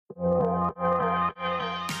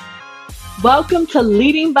Welcome to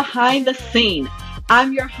Leading Behind the Scene.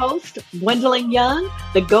 I'm your host, Gwendolyn Young,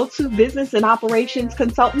 the go-to business and operations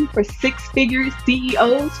consultant for six-figure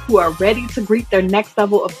CEOs who are ready to greet their next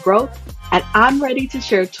level of growth. And I'm ready to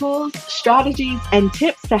share tools, strategies, and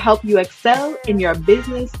tips to help you excel in your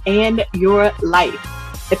business and your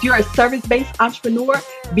life. If you're a service-based entrepreneur,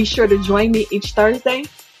 be sure to join me each Thursday.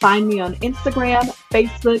 Find me on Instagram,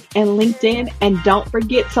 Facebook, and LinkedIn. And don't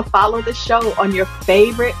forget to follow the show on your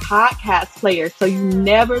favorite podcast player so you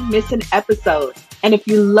never miss an episode. And if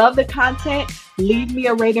you love the content, leave me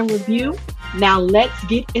a rate and review. Now let's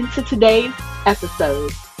get into today's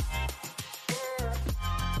episode.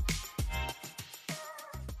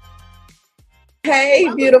 Hey,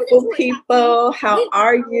 beautiful people. How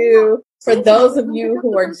are you? For those of you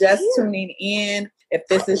who are just tuning in, if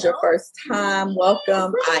this is your first time,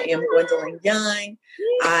 welcome. I am Gwendolyn Young.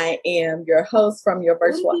 I am your host from Your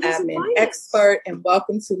Virtual Admin Expert, and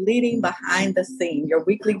welcome to Leading Behind the Scene, your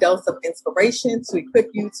weekly dose of inspiration to equip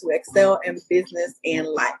you to excel in business and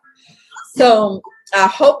life. So I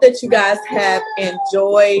hope that you guys have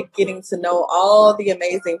enjoyed getting to know all the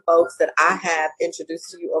amazing folks that I have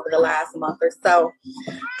introduced to you over the last month or so.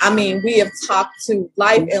 I mean, we have talked to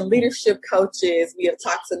life and leadership coaches. We have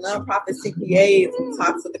talked to nonprofit CPAs. We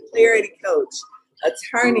talked to the Clarity Coach,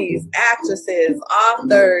 attorneys, actresses,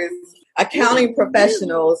 authors, accounting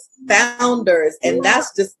professionals, founders, and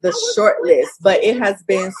that's just the short list. But it has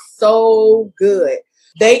been so good.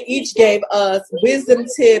 They each gave us wisdom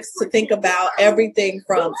tips to think about everything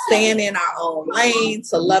from staying in our own lane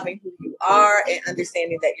to loving who you are and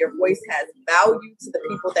understanding that your voice has value to the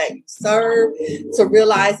people that you serve, to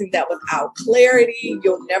realizing that without clarity,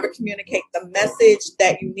 you'll never communicate the message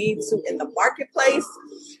that you need to in the marketplace.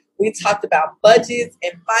 We talked about budgets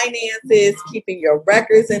and finances, keeping your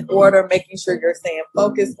records in order, making sure you're staying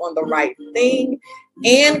focused on the right thing,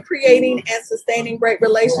 and creating and sustaining great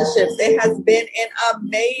relationships. It has been an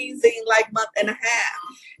amazing month and a half.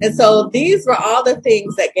 And so these were all the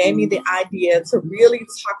things that gave me the idea to really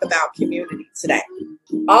talk about community today.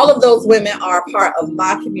 All of those women are a part of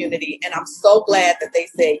my community, and I'm so glad that they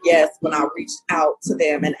said yes when I reached out to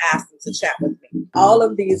them and asked them to chat with me. All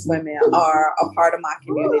of these women are a part of my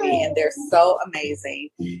community, and they're so amazing,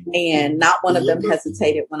 and not one of them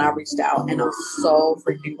hesitated when I reached out, and I'm so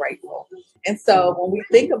freaking grateful. And so when we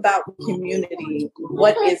think about community,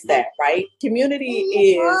 what is that, right? Community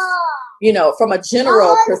is, from a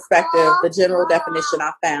general perspective, the general definition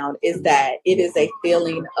I found is that it is a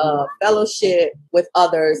feeling of fellowship with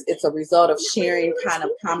others. It's a result of sharing kind of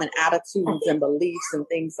common attitudes and beliefs and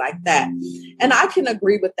things like that. And I can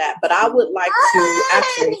agree with that, but I would like to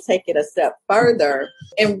actually take it a step further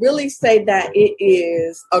and really say that it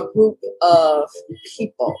is a group of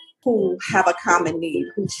people who have a common need,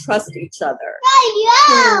 who trust each other,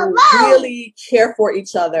 who really care for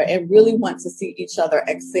each other and really want to see each other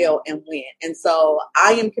excel and win. And so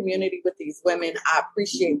I am community with these women. I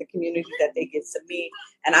appreciate the community that they give to me,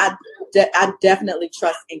 and I definitely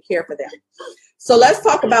trust and care for them. So let's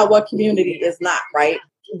talk about what community is not, right?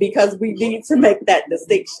 Because we need to make that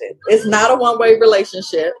distinction. It's not a one-way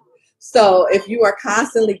relationship. So if you are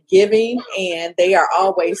constantly giving and they are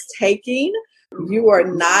always taking, you are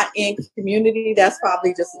not in community. That's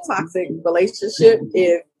probably just a toxic relationship.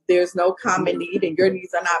 If there's no common need and your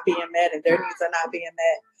needs are not being met and their needs are not being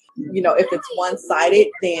met, if it's one-sided,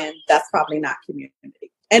 then that's probably not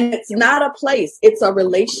community. And it's not a place, it's a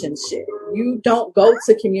relationship. You don't go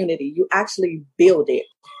to community, you actually build it.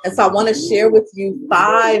 And so I want to share with you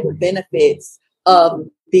 5 benefits of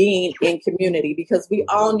being in community, because we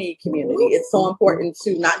all need community. It's so important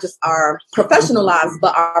to not just our professional lives,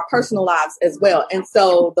 but our personal lives as well. And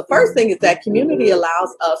so the first thing is that community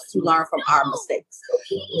allows us to learn from our mistakes.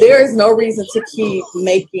 There is no reason to keep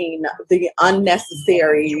making the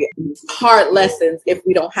unnecessary hard lessons if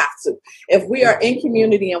we don't have to. If we are in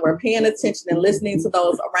community and we're paying attention and listening to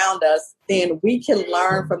those around us, then we can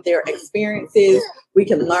learn from their experiences. We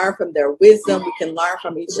can learn from their wisdom. We can learn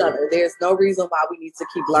from each other. There's no reason why we need to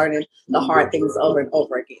keep learning the hard things over and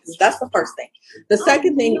over again. So that's the first thing. The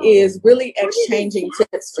second thing is really exchanging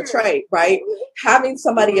tips for trade, right? Having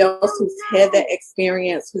somebody else who's had that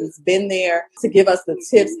experience, who's been there to give us the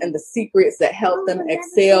tips and the secrets that help them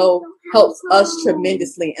excel helps us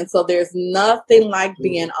tremendously. And so there's nothing like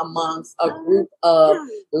being amongst a group of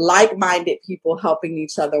like-minded people helping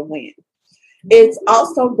each other win. It's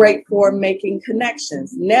also great for making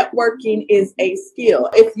connections. Networking is a skill.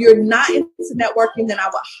 If you're not into networking, then I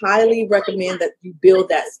would highly recommend that you build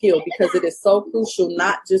that skill, because it is so crucial,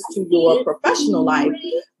 not just to your professional life,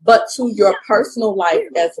 but to your personal life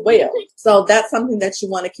as well. So that's something that you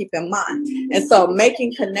want to keep in mind. And so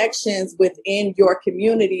making connections within your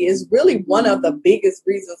community is really one of the biggest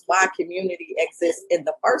reasons why community exists in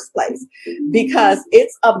the first place, because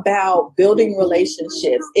it's about building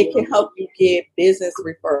relationships. It can help you get business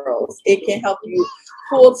referrals. It can help you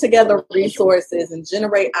pull together resources and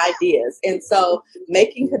generate ideas. And so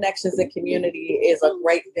making connections in community is a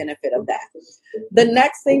great benefit of that. The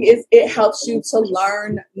next thing is it helps you to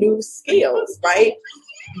learn new skills, right?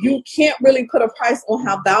 You can't really put a price on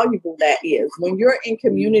how valuable that is. When you're in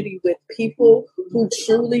community with people who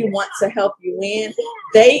truly want to help you win,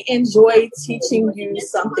 they enjoy teaching you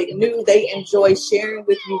something new. They enjoy sharing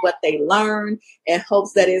with you what they learn in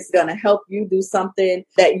hopes that it's going to help you do something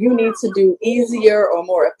that you need to do easier or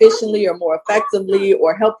more efficiently or more effectively,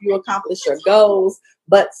 or help you accomplish your goals.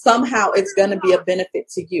 But somehow it's going to be a benefit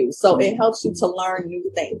to you. So it helps you to learn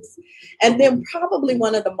new things. And then probably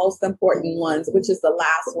one of the most important ones, which is the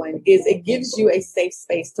last one, is it gives you a safe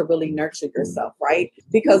space to really nurture yourself, right?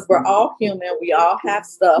 Because we're all human. We all have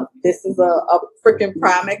stuff. This is a freaking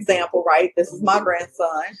prime example, right? This is my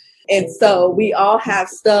grandson. And so we all have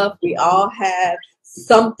stuff. We all have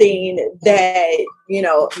something that,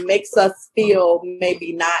 makes us feel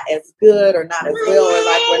maybe not as good or not as well, or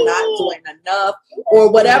like we're not doing enough, or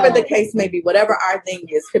whatever the case may be, whatever our thing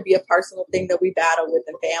is. Could be a personal thing that we battle with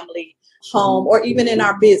in family, home, or even in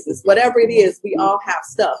our business. Whatever it is, we all have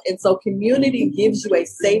stuff. And so community gives you a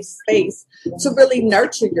safe space to really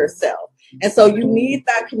nurture yourself. And so you need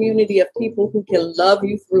that community of people who can love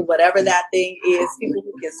you through whatever that thing is, people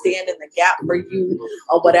who can stand in the gap for you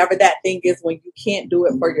or whatever that thing is when you can't do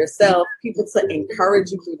it for yourself, people to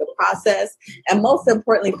encourage you through the process, and most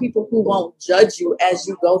importantly, people who won't judge you as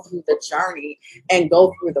you go through the journey and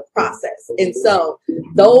go through the process. And so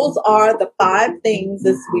those are the 5 things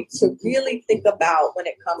this week to really think about when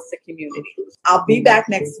it comes to community. I'll be back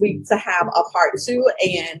next week to have a part 2,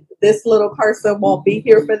 and this little person won't be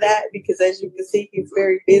here for that because, as you can see, he's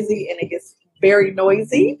very busy and it gets very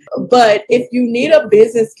noisy. But if you need a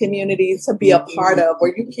business community to be a part of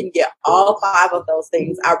where you can get all 5 of those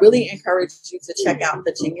things, I really encourage you to check out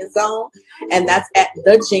the Genius Zone. And that's at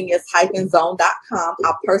thegenius-zone.com.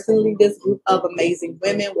 I personally lead this group of amazing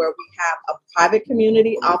women where we have a private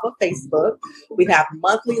community off of Facebook. We have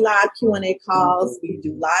monthly live Q&A calls. We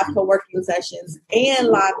do live co-working sessions and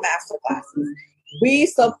live masterclasses. We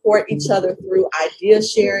support each other through idea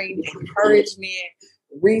sharing, encouragement,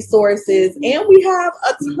 resources, and we have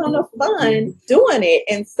a ton of fun doing it.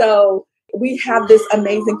 And so we have this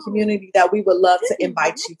amazing community that we would love to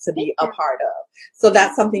invite you to be a part of. So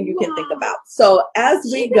that's something you can think about. So as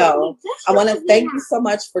we go, I want to thank you so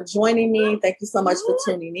much for joining me. Thank you so much for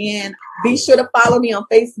tuning in. Be sure to follow me on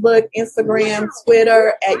Facebook, Instagram,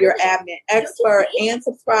 Twitter at Your Admin Expert, and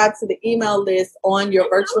subscribe to the email list on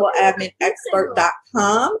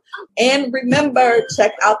yourvirtualadminexpert.com. And remember,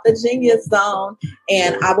 check out the Genius Zone,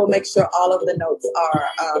 and I will make sure all of the notes are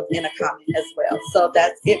in a comment as well. So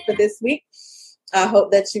that's it for this week. I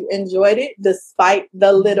hope that you enjoyed it despite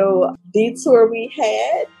the little detour we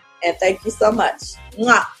had. And thank you so much.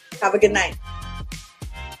 Mwah. Have a good night.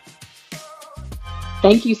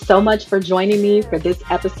 Thank you so much for joining me for this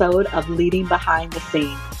episode of Leading Behind the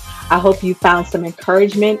Scenes. I hope you found some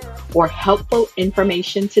encouragement or helpful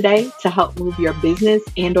information today to help move your business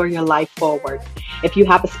and or your life forward. If you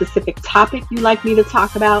have a specific topic you'd like me to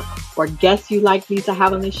talk about or guests you'd like me to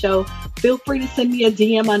have on the show, feel free to send me a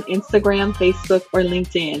DM on Instagram, Facebook, or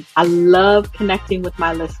LinkedIn. I love connecting with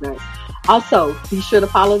my listeners. Also, be sure to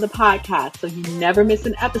follow the podcast so you never miss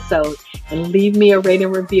an episode and leave me a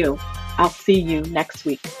rating review. I'll see you next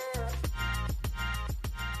week.